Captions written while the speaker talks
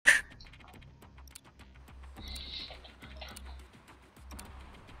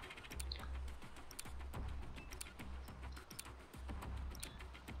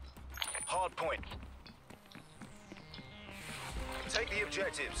hard point. Take the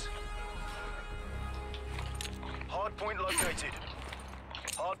objectives. Hard point located.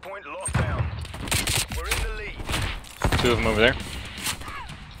 Hard point locked down. We're in the lead. 2 of them over there.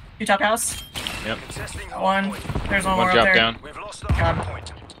 You top house? Yep. Contesting hard One. point. There's one One more drop up there. down. We've lost the hard God.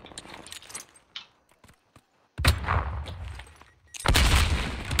 point.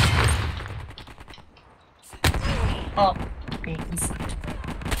 Oh, beans.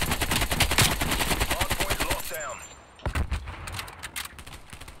 Hard point locked down.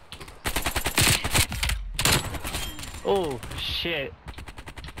 Oh shit.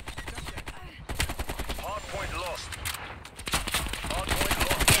 Hard point lost. Hard point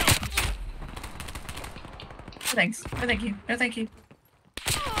locked down. No thanks. No thank you. No thank you.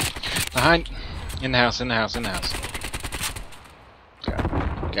 Behind. In the house, in the house, in the house. Got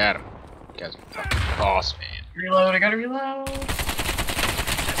him. Got him. You guys are fucking boss, man. Reload. I gotta reload.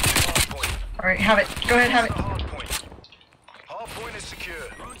 Contesting hard point. Alright, have it. Go ahead, have it. Hard point. Hard point is secure.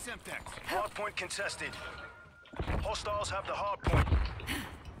 Hard point contested. Hostiles have the hard point.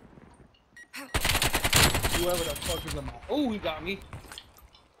 Whoever the fuck is in my... Oh, he got me.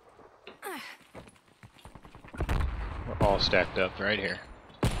 We're all stacked up right here.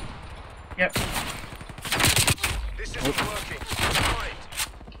 Yep. This isn't working. Right.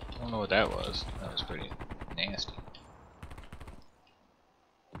 I don't know what that was. That was pretty nasty.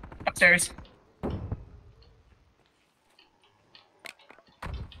 Upstairs.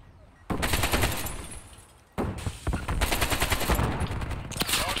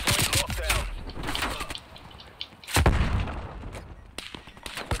 Hard point locked down.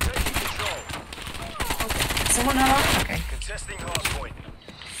 We're taking control. Someone not on? Okay. Contesting hard point.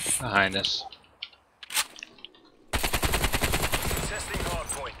 Behind us. Contesting hard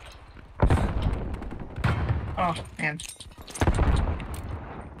point. Oh, man.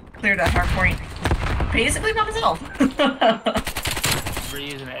 Cleared that hard point. Basically by myself. We're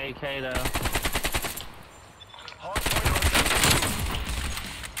using an AK though. Hard point locked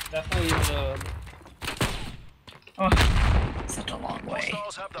Definitely Oh, such a long down. way.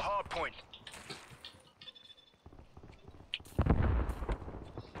 Hostiles have the hard point.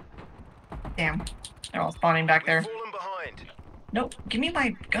 Damn. They're all spawning back there. Fallen behind. No, give me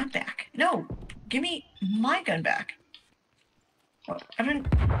my gun back. No, give me my gun back. Oh, I don't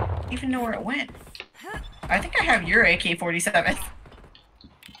even know where it went. I think I have your AK-47.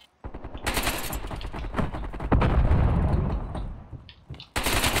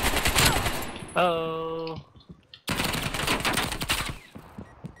 Oh.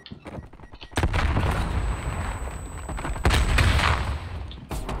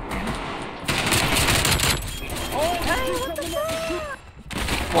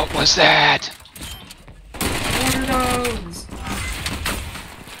 What was that? What are those?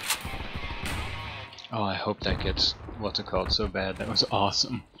 Oh, I hope that gets what's it called so bad. That was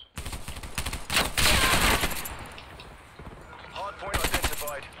awesome. Hard point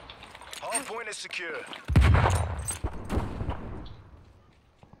identified. Hard point is secure.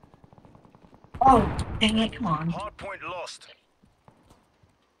 Oh, dang it, come on. Hard point lost.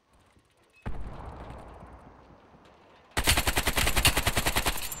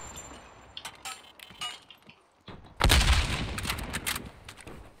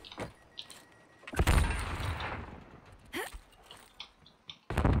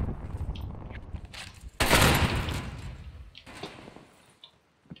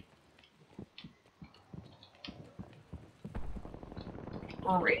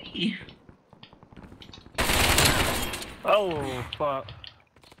 Alrighty. Oh fuck.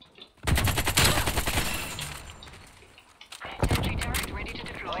 Sentry turret ready to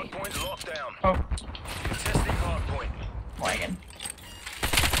deploy. Hard point locked down. Oh, Contesting hard point. wagon.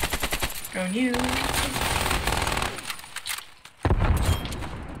 Go you.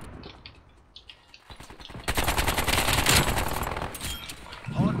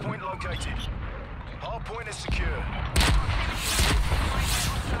 Hard point located. Hard point is secure.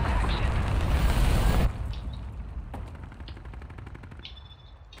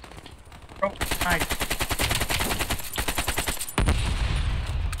 Oh, I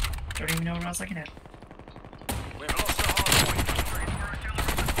don't even know what I was looking at. We've lost the hard point.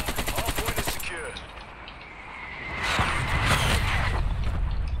 Hard point is secure.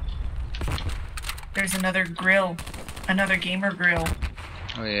 There's another grill. Another gamer grill.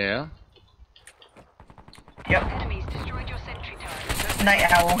 Oh yeah. Yep. Enemies destroyed your sentry turret. Night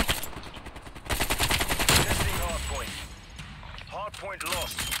owl. Testing hard point. Hard point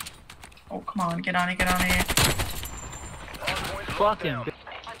lost. Oh, come on. Get on it, get on it. Hard point locked Fucking down.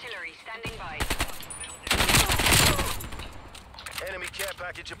 Artillery standing by. Enemy care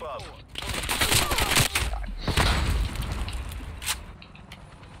package above.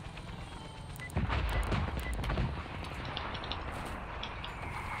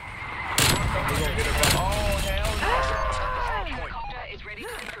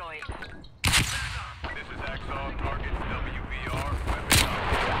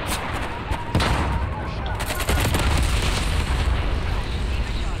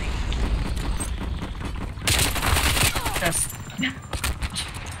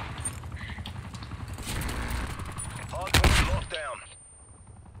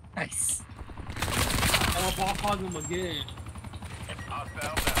 Nice. I'm gonna ball hog him again.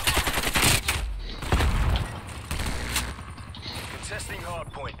 Contesting hard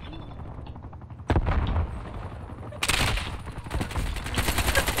point.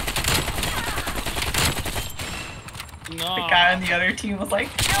 No. The guy on the other team was like,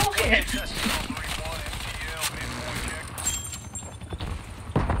 kill him.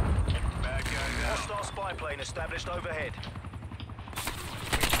 Hostile spy plane established overhead.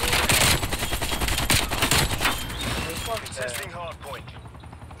 Contesting hard point.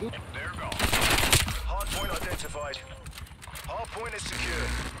 They're gone. Hard point identified. Hard point is secure.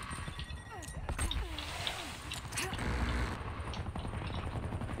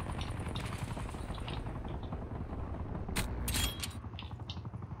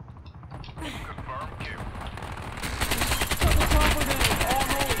 Confirm kill.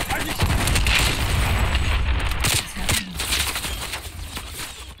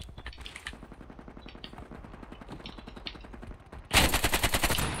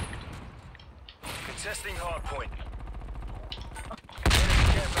 Contesting hard point.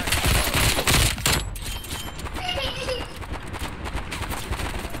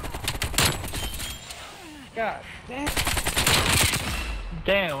 God damn.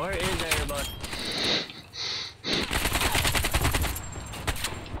 Damn, where is everybody?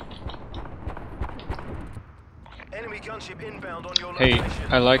 Enemy gunship inbound on your Hey,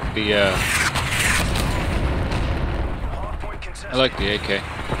 location. I like the Hard point contested. I like the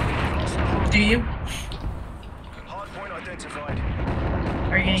AK. Do you? Hard point identified.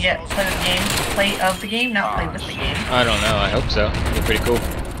 Are you gonna get play of the game? Not play with the game. I don't know. I hope so. It'd be pretty cool.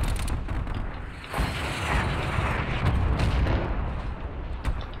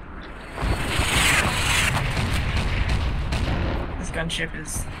 This gunship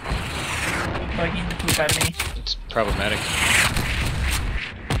is bugging the poop out of me. It's problematic.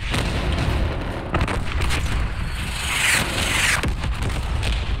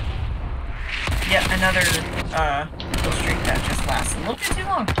 Yet another kill streak that just lasts a little bit too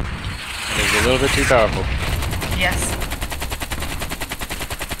long. It is a little bit too powerful. Yes.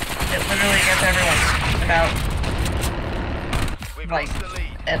 It literally gets everyone without We've like lost the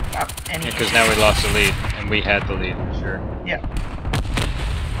lead. any. Because now we lost the lead, and we had the lead, sure. Yeah.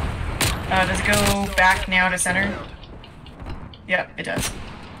 Does it go back now to center? Yep, it does.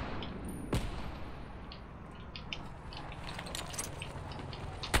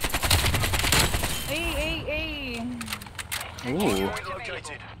 Ooh. Point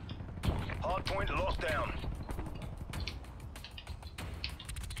located. Hard point locked down.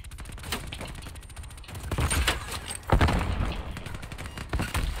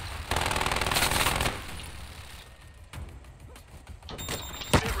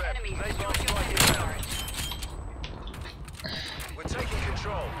 Enemy Made destroyed bomb your strike sentry inbound. turret. We're taking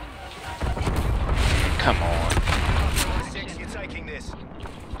control. Come on. 6, you're taking this.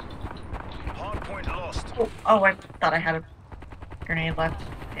 Hard point lost. Oh, I thought I had a grenade left.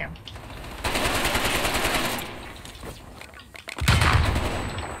 Damn.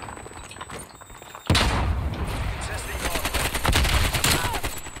 Contesting hard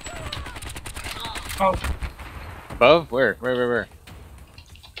point. Oh, Above? Where?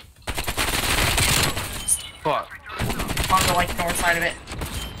 Fuck. on the like north side of it.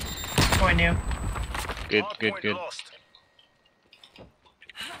 Going new. Good, Hard good, point good. lost.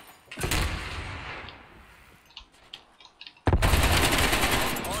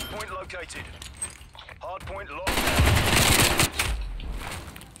 Hard point located. Hard point locked down.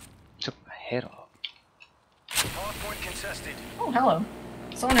 Took my head off. Hard point contested. Oh, hello.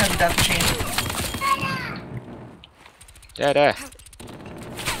 Someone has a death machine. Dada.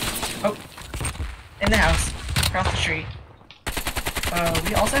 Oh, in the house, across the street.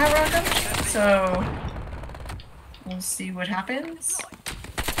 We also have our own gun machine, so we'll see what happens.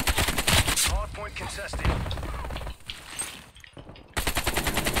 Hard point contested.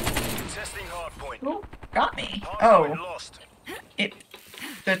 Contesting hard point. Oh, got me. Hard point Oh, lost.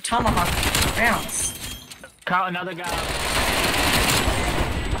 the tomahawk bounced. Caught another guy.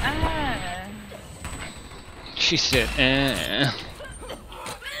 She said,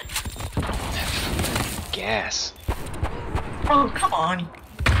 Gas. Oh, come on.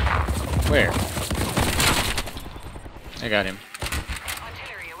 Where? I got him.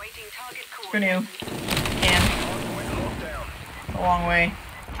 Artillery awaiting target Go coordinates. new. And Hard point locked down. a long way.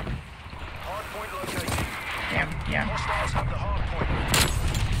 Hard point located. Damn, yeah. Hostiles have the hard point.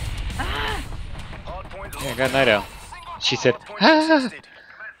 Hard point locked. Yeah, I got Night Owl. She said, Hard point ah! contested.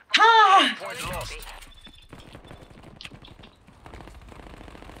 Ah! Point lost.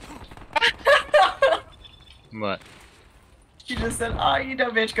 What? She just said, "Oh, you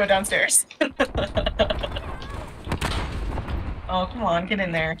dumb bitch, go downstairs." Oh, come on, get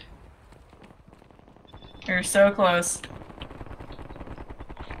in there. You're so close.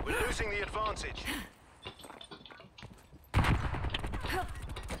 We're losing the advantage.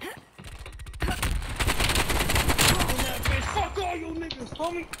 Fuck all you niggas,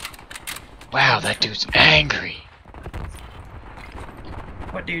 homie. Wow, that dude's angry.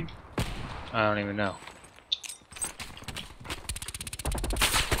 What, dude? I don't even know.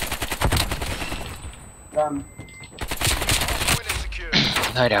 Hardpoint is secure.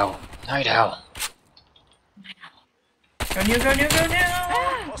 Night owl. Night owl. Go new, go new, go new!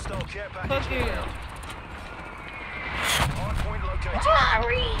 Hostile care package inbound. Hardpoint located.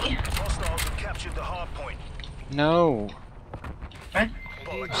 Sorry! Hostiles have captured the hardpoint. No. What?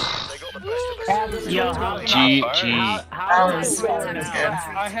 Bollocks. They got the best of us. Yo, how, G. That was good.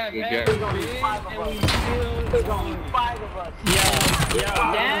 I have You every got- win, and we still going. yo,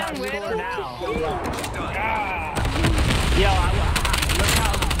 damn, score now. Yo, look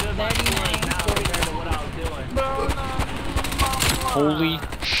how good my score is now compared to what I was doing. Holy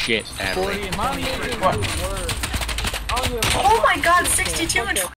shit, Natalie. 40 and 23. What? Oh my god, 62 and